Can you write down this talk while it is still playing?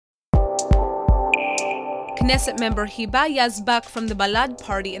Knesset member Hiba Yazbak from the Balad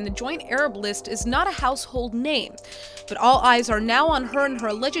party in the joint Arab list is not a household name, but all eyes are now on her and her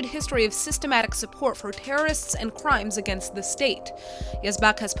alleged history of systematic support for terrorists and crimes against the state.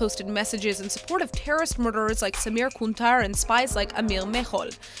 Yazbak has posted messages in support of terrorist murderers like Samir Kuntar and spies like Amir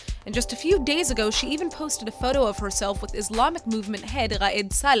Mechol. And just a few days ago, she even posted a photo of herself with Islamic movement head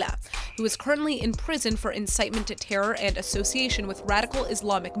Raed Salah, who is currently in prison for incitement to terror and association with radical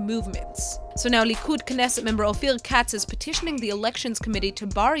Islamic movements. So now Likud Knesset member Ophir Katz is petitioning the Elections Committee to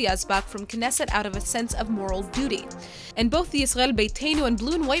bar Yazbak from Knesset out of a sense of moral duty. And both the Israel Beitenu and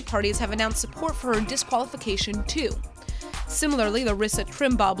Blue and White parties have announced support for her disqualification too. Similarly, Larissa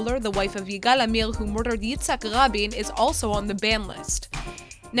Trimbobler, the wife of Yigal Amir who murdered Yitzhak Rabin, is also on the ban list.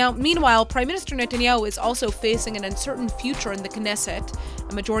 Now, meanwhile, Prime Minister Netanyahu is also facing an uncertain future in the Knesset.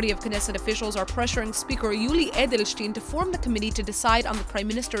 A majority of Knesset officials are pressuring Speaker Yuli Edelstein to form the committee to decide on the Prime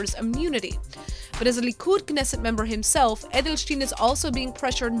Minister's immunity. But as a Likud Knesset member himself, Edelstein is also being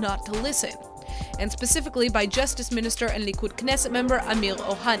pressured not to listen, and specifically by Justice Minister and Likud Knesset member Amir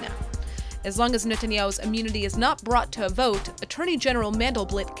Ohana. As long as Netanyahu's immunity is not brought to a vote, Attorney General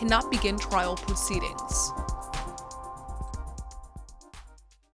Mandelblit cannot begin trial proceedings.